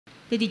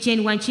Lady Jane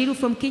Wanjiru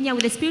from Kenya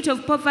with the spirit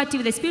of poverty,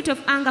 with the spirit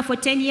of anger for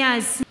 10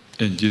 years.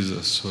 In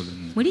Jesus' holy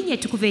name. Mu linnya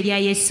ettukuvu erya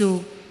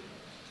Yesu.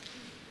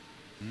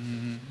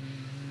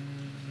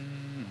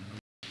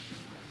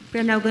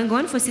 Prayer now going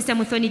on for Sister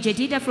Muthoni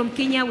Jedida from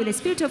Kenya with the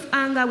spirit of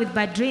anger, with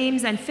bad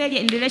dreams and failure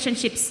in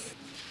relationships.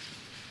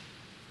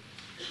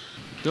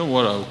 Don't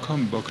worry, I'll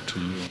come back to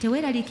you.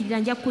 Teweeraliikirira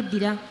nja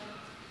kuddira.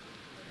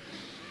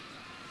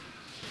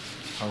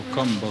 I'll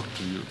come back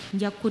to you.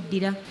 Nja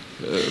kuddira.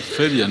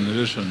 Failure in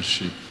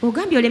relationship.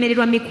 Ogambye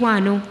olemererwa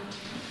mikwano.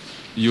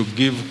 You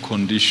give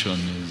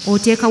conditions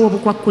Oteekawo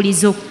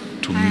obukwakkulizo.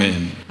 to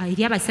men.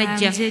 Eri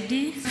abasajja. I'm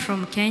Jedi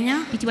from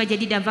Kenya. Pitibwa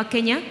Jedida ava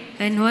Kenya.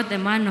 And what the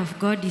man of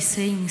God is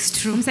saying is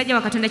true. Omusajja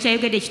wa Katonda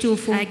kyayogedde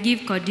ekituufu. I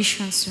give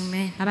conditions to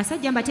men.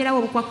 Abasajja mbateerawo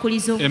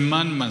obukwakkulizo. A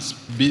man must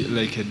be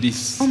like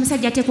this.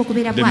 Omusajja ateekwa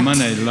okubeera The man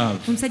bw'ati. I love.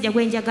 Omusajja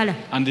gwe njagala.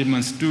 And he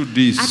must do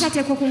this. Ate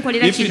ateekwa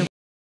okunkolera If he kino.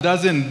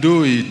 doesn't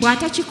do it,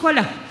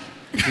 Bw'atakikola.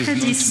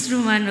 That is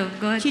true, man of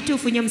God.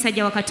 Kituufu nnyo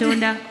omusajja wa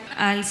Katonda.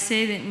 I'll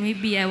say that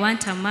maybe I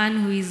want a man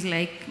who is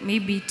like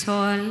maybe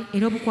tall,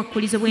 Era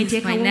obukwakkulizo bwe is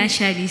nteekawo.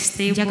 financially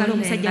stable, Njagala and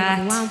omusajja nga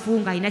that. muwanvu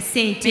ng'alina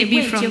ssente.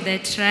 Maybe from the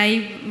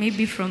tribe,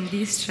 maybe from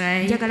this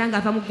tribe. Njagala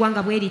ng'ava mu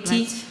ggwanga bwe riti.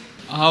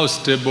 But how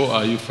stable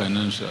are you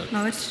financially?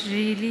 not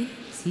really.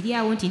 Siri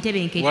awo nti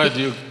ntebenkedde. Why do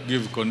you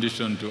give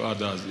condition to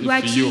others if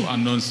Lwaki? you are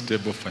not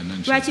stable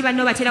financially? Lwaki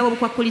banno bateerawo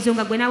obukwakkulizo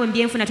nga gwe naawe mu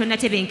byenfuna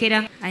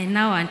tonnatebenkera? I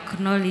now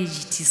acknowledge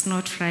it is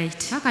not right.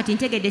 Kakati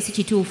ntegedde si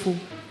kituufu.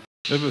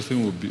 Everything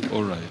will be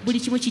all right. Buli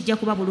kimu kijja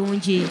kuba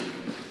bulungi.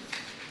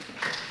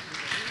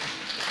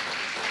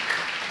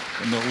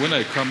 When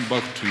I come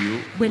back to you,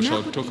 we When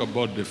shall I- talk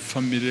about the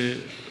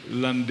family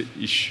land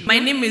issue. My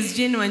name is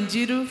Jane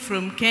Wanjiru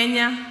from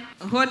Kenya.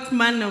 What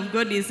man of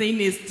God is saying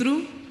is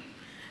true.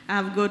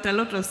 I've got a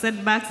lot of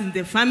setbacks in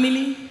the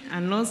family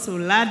and also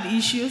land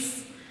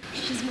issues.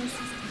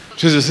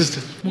 She's a sister.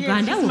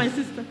 Muganda Yes, wo? my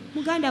sister.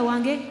 Muganda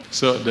wange.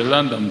 So the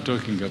land I'm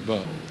talking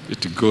about,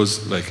 it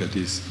goes like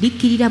this.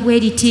 Likkirira bwe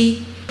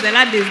riti. The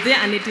land is there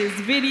and it is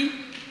very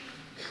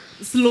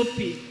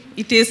slopey.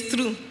 It is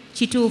true.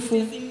 Kituufu.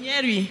 In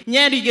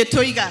Nyeri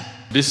Getoiga.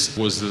 This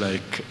was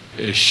like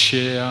a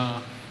share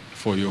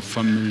for your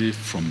family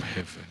from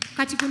heaven.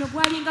 Kati guno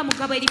gwalinga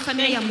mugabo eri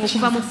famire yammwe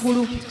okuva mu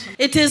ggulu.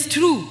 It is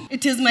true.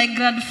 It is my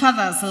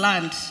grandfather's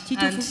land.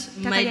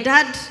 And my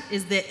dad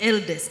is the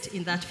eldest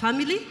in that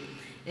family.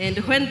 And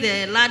when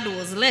the lad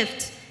was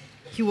left,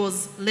 he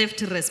was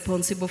left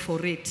responsible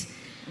for it.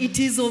 It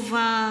is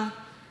over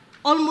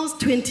almost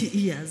 20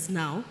 years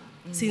now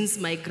since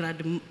my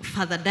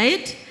grandfather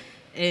died,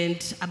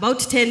 and about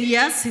 10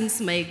 years since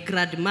my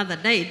grandmother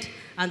died.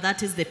 And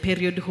that is the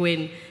period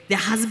when there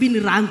has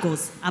been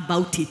wrangles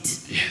about it.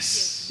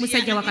 Yes.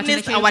 Musajja wa Katonda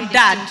Against our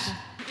dad.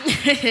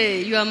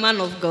 You are a man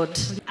of God,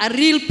 a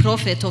real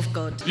prophet of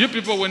God. You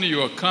people, when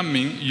you are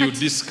coming, you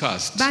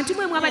discussed. Bantu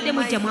mwe mwabadde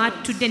mujja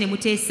mwatudde ne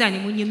muteesa ne I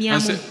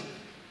munyumyamu. said,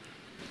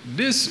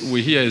 this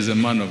we hear is a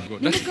man of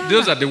God. Nimugamba.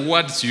 Those are the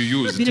words you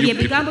use. Bino You bye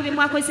people. bigambo bye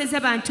mwakozesezza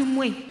bantu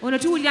mmwe. Ono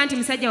tuwulira nti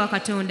musajja wa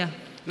Katonda.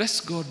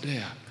 Let's go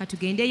there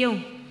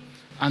Katugendeyo.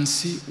 and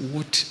see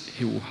what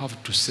he will have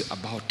to say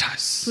about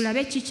us.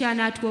 Tulabe ki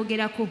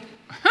ky'anaatwogerako.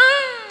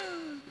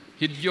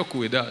 He'd joke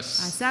with us.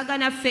 Asaaga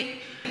naffe.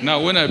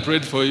 Now, when I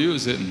prayed for you, you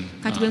said,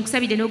 Kati bwe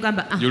nkusabidde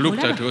n'ogamba, you looked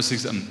at olaba? your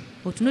sister.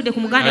 Otunudde ku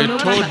muganda I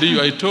n'ogamba,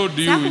 told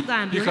you,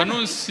 Saakugambye, you olaba?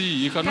 cannot see,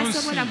 you cannot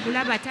see. Tasobola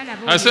kulaba,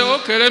 talaba I said, olaba.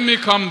 okay, let me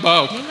come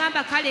back. Ne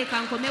ŋŋamba kale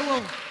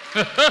kankomewo.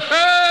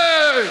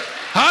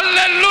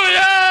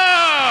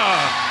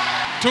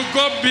 Hallelujah! To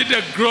God be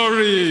the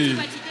glory.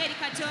 Bakidde eri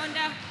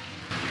Katonda.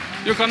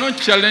 You cannot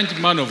challenge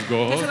man of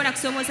God. Tasobola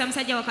kusoomooza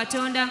musajja wa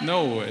Katonda.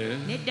 No way.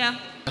 Nedda.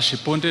 She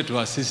pointed to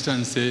her sister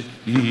and said,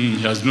 he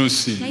has no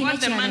sin. Talina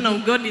What the man kyalabye.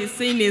 of God is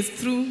saying is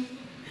true.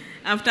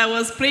 After I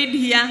was prayed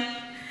here,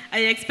 I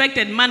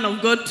expected man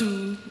of God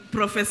to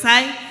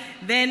prophesy.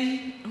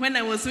 Then when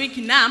I was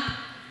waking up,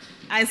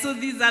 I saw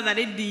this other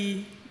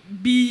lady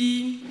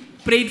be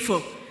prayed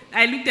for.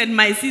 I looked at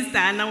my sister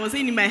and I was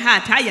saying in my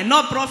heart, hiya,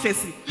 no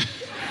prophecy.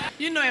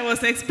 You know, I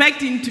was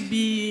expecting to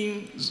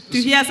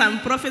hear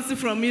some prophecy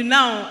from you.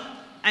 Now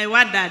I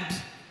wondered.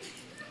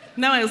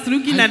 Now I was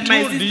looking I at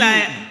my told sister,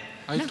 you.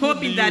 I told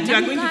hoping you. that you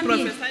are going to Nakugambye.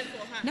 prophesy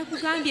for her.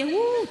 Nakugambye,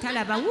 wuu,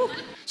 talaba, wuu.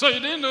 So you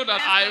didn't know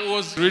that I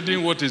was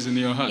reading what is in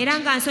your heart. Era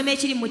nga nsoma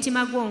ekiri mu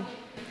mutima gwo.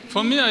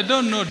 For me, I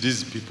don't know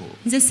these people.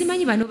 Nze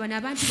simanyi bano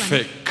abantu bano.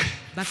 Fake.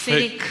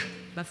 Bafere. Fake.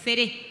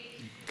 Bafere.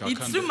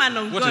 It's true, man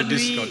of What God. is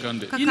this We-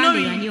 kakande? You know,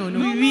 Kakande yani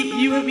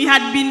ono. we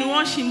had been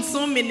watching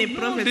so many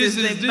prophets,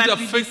 These but are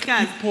we fake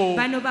discussed. people.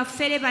 Bano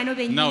bafere bano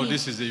bennyini. Now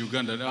this is the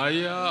Ugandan.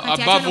 Kati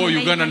Above ate all, ono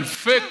Ugandan Uganda.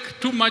 fake,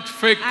 too much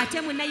fake.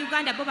 Ate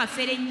Munnayuganda bo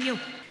bafere nnyo.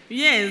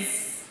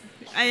 Yes.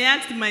 I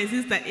asked my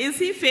sister, is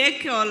he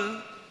fake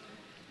or...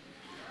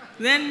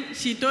 Then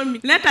she told me,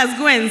 let us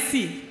go and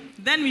see.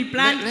 Then we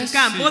planned Let's to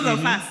come, see. both of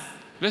Mhm. us.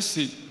 Let's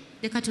see.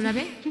 Leka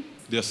tulabe.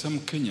 There are some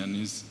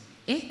Kenyans.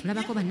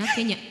 Tulabako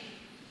bannakenya.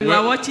 We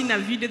were watching a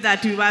video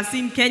that we were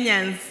seeing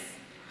Kenyans.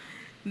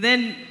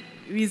 Then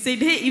we said,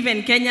 hey,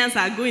 even Kenyans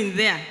are going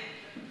there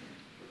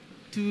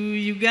to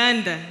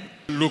Uganda.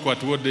 Look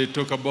at what they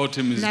talk about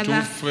him is too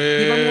laba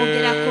ne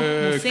bamwogerako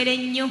fake. mufere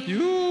nnyo. You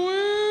will.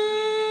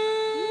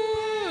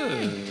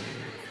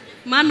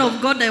 Man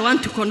of God, I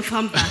want to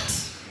confirm that.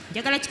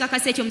 Njagala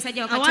kikakasa ekyo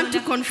omusajja wa I want to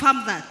Katonda.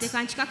 confirm that.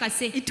 Teeka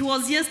nkikakase. It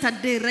was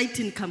yesterday right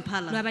in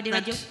Kampala Lwabadde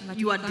that lwajjo nga you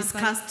tuli were Kampala.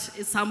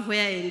 discussed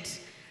somewhere and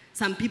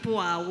some people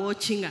are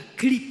watching a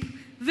clip,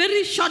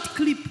 very short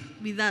clip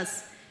with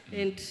us.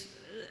 And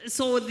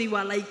so they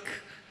were like,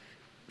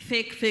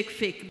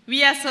 fake.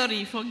 We are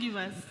sorry. Forgive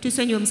us.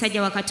 Tusonyiwe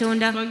omusajja wa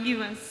Katonda. Forgive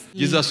us.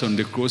 Jesus on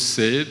the cross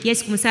said,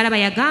 Yesu ku musalaba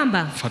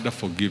yagamba, Father,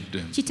 forgive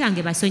them,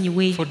 kitange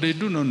basonyiwe for they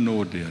do not know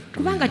what they are doing.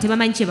 kubanga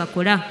tebamanyi kye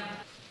bakola.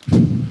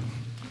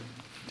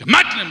 The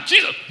mighty name of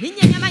Jesus.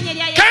 Linnya n'amannya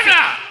erya Yesu.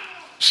 Camera!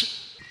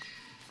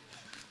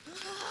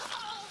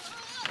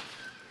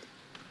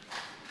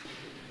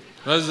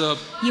 Rise up.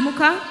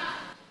 Yimuka.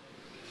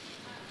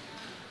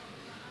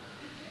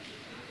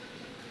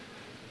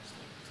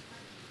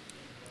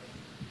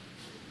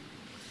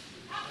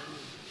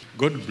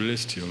 God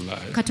blessed your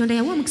life. Katonda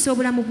yawa omukisa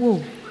obulamu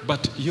bwo,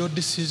 But your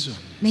decision,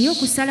 naye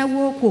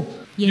okusalawo kwo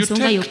you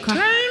y'ensonga take yokka.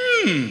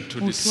 time to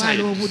Otwala decide.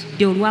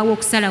 obudde olwawo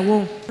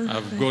okusalawo.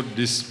 I've got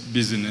this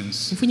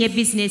business. Nfunye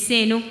bizinesi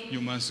eno,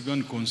 You must go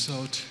and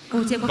consult.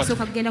 oteekwa But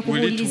kusooka kugenda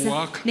will it kubuuliriza,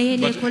 work? naye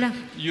But neekola.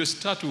 you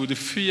start with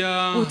fear.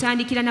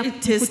 Otandikira na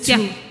It is kutya.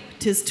 true.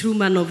 It is true,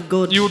 man of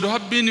God. You would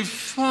have been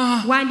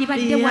far.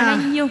 Wandibadde wala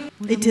nnyo.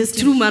 It is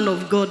true, man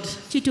of God.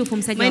 Kituufu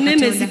omusajja My wa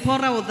name is Katonda.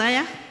 Zipporah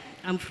Odhaya.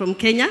 I'm from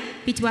Kenya.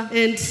 Pitwa.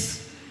 And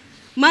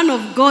man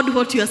of God,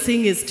 what you are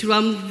saying is true.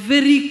 I'm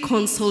very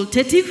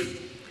consultative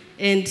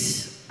and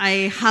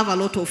I have a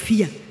lot of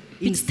fear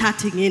in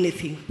starting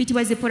anything.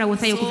 Pitwa Zipporah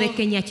Odhaya okuva e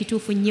Kenya.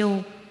 Kituufu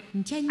nnyo.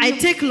 Ntya I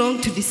nnyo. take long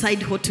to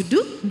decide what to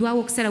do. Ndwawo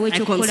okusalawo I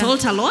ekyokukola.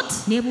 consult a lot.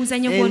 Neebuuza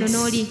nnyo gw'ono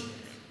n'oli.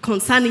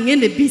 Concerning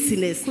any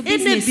business. Ku Any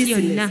business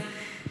business. yonna.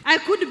 I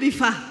could be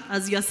far,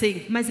 as you are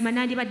saying. Mazima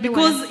nandibadde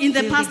Because wala. in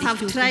the Kyeyogedde past I've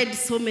kituufu. tried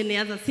so many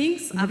other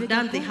things. I've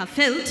done, they have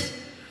failed.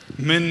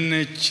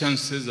 Many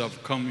chances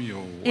have come your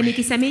way.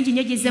 Emikisa mingi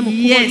nnyo gizze mu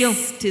kkubo lyo.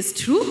 Yes, it is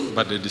true.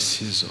 But the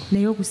decision.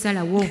 Naye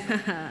okusalawo.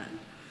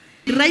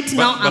 Right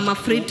now, But- I'm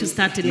afraid to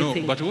start No,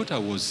 anything. but what I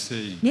was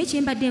saying, Naye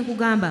kye mbadde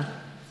nkugamba,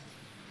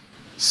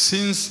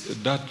 since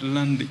that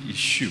land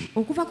issue,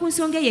 okuva ku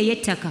nsonga eyo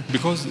ey'ettaka,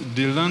 because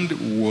the land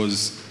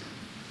was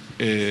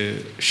a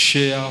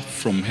share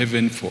from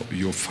heaven for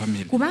your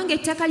family, kubanga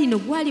ettaka lino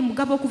gwali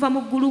mugabo okuva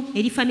mu ggulu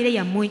eri famire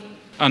yammwe.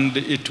 and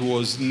it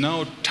was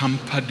now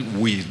tampered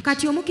with.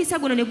 Kati omukisa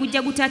guno ne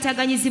gujja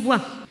gutaataaganyizibwa.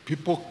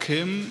 People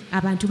came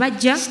Abantu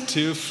bajja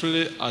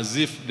stealthily as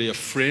if they are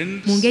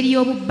friends, mu ngeri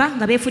y'obubba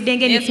nga beefudde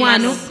Yes,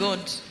 man ng'emikwano, of God.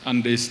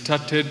 and they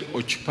started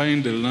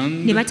occupying the ne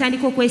land,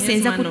 batandika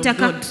okwesenza Yes, ku man of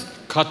ttaka, God.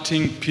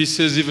 cutting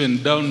pieces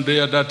even down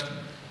there, that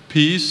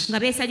piece. nga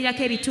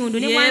beesalirako ebitundu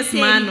ne Yes, wansi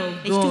man eri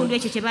of ekitundu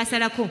God. ekyo kye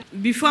baasalako.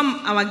 Before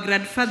our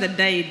grandfather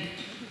died,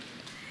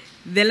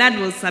 the land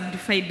was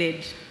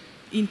subdivided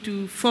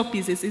into 4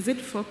 pieces. Is it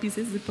 4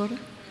 pieces, Zipporah?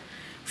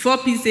 4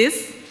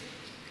 pieces.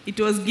 It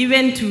was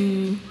given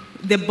to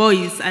the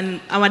boys, and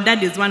our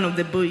dad is one of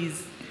the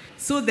boys.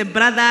 So the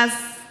brothers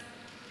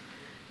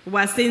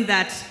were saying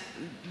that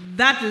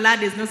that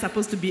land is not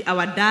supposed to be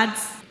our dad's.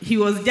 He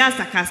was just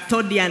a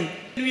custodian.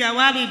 We are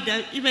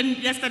worried. Even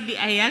yesterday,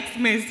 I asked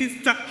my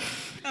sister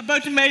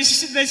about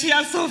the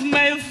shares of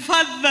my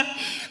father.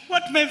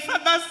 What my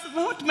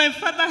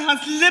father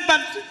has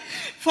labored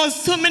for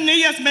so many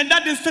years. My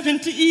dad is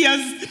 70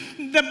 years.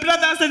 The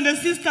brothers and the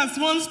sisters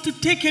want to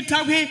take it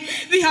away.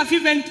 They have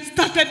even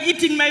started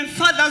eating my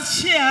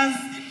father's shares,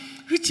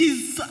 which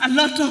is a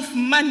lot of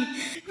money.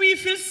 We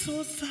feel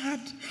so sad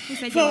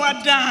for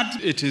our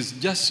dad. It is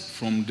just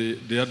from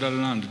the other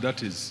land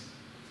that is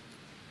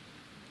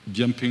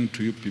jumping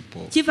to you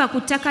people. Kiva ku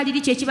ttaka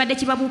liri kye kibadde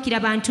kibabuukira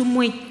bantu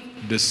mmwe.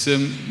 The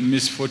same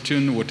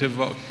misfortune,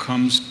 whatever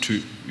comes to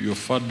your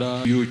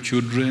father, your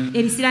children,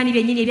 Ebisiraani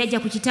byennyini ebyajja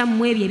ku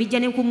kitammwe ebyo ebijja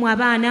ne ku mmwe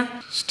abaana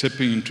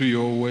stepping into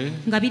your way.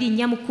 nga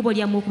birinnya mu kkubo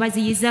lyammwe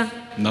okubaziyiza.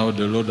 Now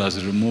the Lord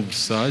has removed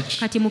such.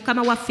 Kati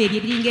Mukama waffe ebyo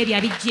ebiringa ebyo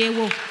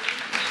abiggyeewo.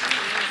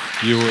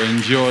 You will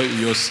enjoy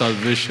your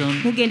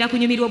salvation Mugenda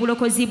kunyumirwa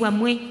obulokozi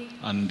bwammwe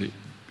and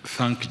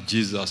thank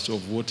Jesus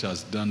of what he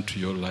has done to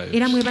your life.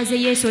 era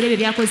mwebaze Yesu olw'ebyo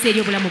byakoze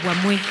eri obulamu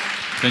bwammwe.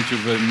 Thank you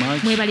very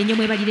much. Mwebale nnyo,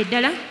 mwebalire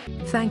ddala.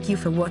 Thank you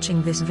for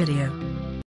watching this video.